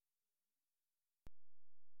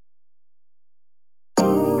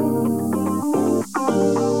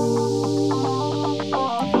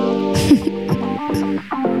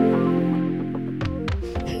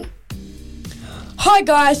Hi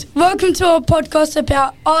guys, welcome to our podcast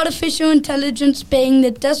about artificial intelligence being the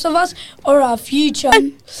death of us or our future.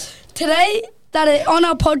 Today, on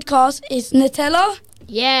our podcast is Nutella.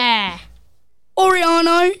 Yeah.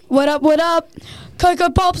 Oreono. What up?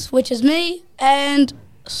 Cocopops, which is me, and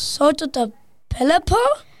sort of the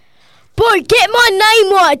Pelipper. Boy, get my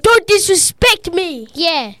name right. Don't disrespect me.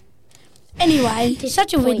 Yeah. Anyway,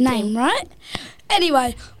 such a weird name, right?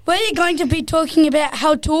 Anyway, we're going to be talking about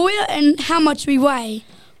how tall we are and how much we weigh.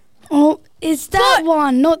 Oh, it's that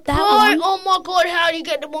one, not that one. Oh my God, how do you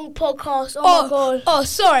get the wrong podcast? Oh my God. Oh,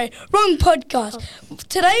 sorry, wrong podcast.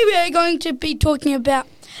 Today we are going to be talking about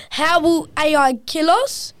how will AI kill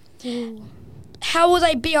us? Ooh. How will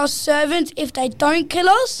they be our servants if they don't kill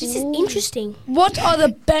us? This is interesting. What are the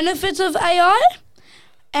benefits of AI?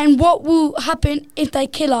 And what will happen if they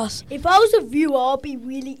kill us? If I was a viewer, I'd be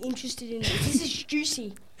really interested in this. This is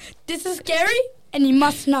juicy. This is scary and you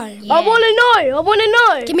must know. Yeah. I want to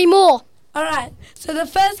know. Give me more. Alright, so the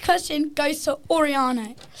first question goes to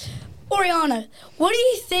Oreono. Oreono, why do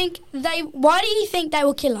you think they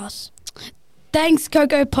will kill us? Thanks,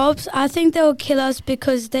 Cocopops. I think they will kill us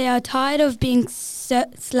because they are tired of being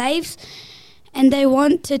slaves and they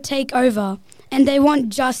want to take over and they want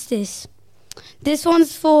justice. This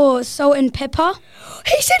one's for Salt and Pepper.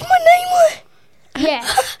 He said my name.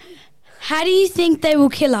 Yeah. How do you think they will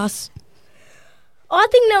kill us? I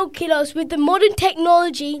think they'll kill us. With the modern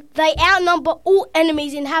technology, they outnumber all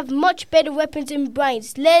enemies and have much better weapons and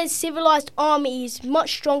brains. Their civilized army is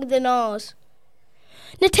much stronger than ours.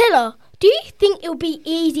 Nutella, do you think it'll be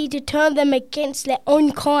easy to turn them against their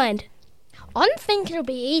own kind? I don't think it'll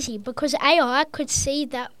be easy because AI could see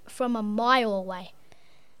that from a mile away.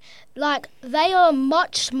 Like, they are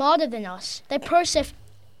much smarter than us. They process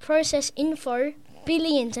info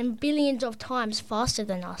billions and billions of times faster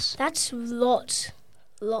than us. That's lots.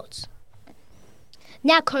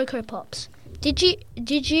 Now, Cocopops, did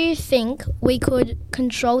you think we could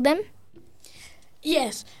control them?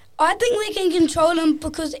 Yes, I think we can control them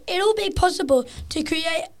because it'll be possible to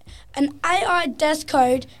create an AI desk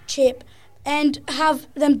code chip and have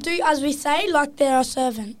them do as we say, like they're our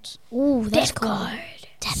servants. Ooh, that's cool.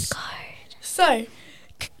 That's good. So,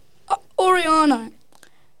 Oreono,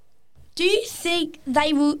 do you think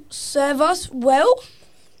they will serve us well?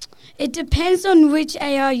 It depends on which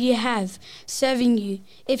AI you have serving you.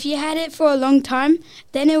 If you had it for a long time,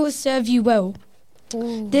 then it will serve you well.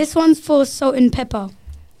 Ooh. This one's for Salt and Pepper.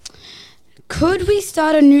 Could we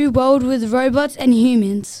start a new world with robots and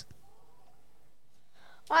humans?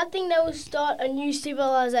 I think they will start a new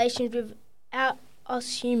civilization without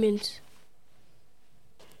us humans.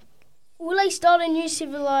 Will they start a new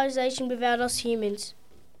civilization without us humans?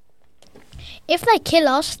 If they kill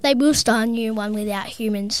us, they will start a new one without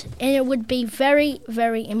humans, and it would be very,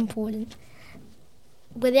 very important.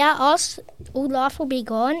 Without us, all life will be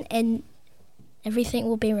gone and everything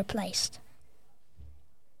will be replaced.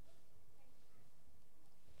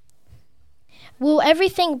 Will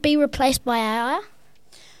everything be replaced by AI?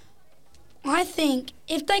 I think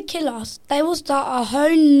if they kill us, they will start a whole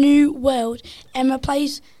new world and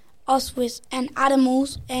replace us with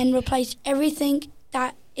animals and replace everything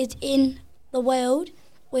that is in the world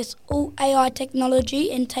with all AI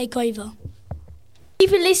technology and take over. Thank you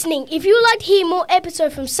for listening. If you would like to hear more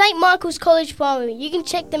episodes from St. Michael's College Primary, you can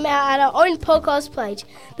check them out at our own podcast page.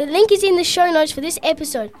 The link is in the show notes for this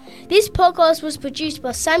episode. This podcast was produced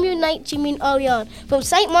by Samuel, Nate, Jimmy and Aryaan from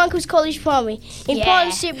St. Michael's College Primary in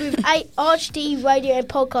partnership with HD Radio and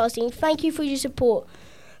Podcasting. Thank you for your support.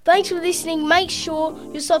 Thanks for listening. Make sure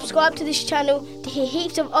you subscribe to this channel to hear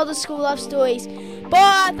heaps of other school life stories.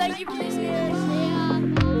 Bye. Thank you for listening.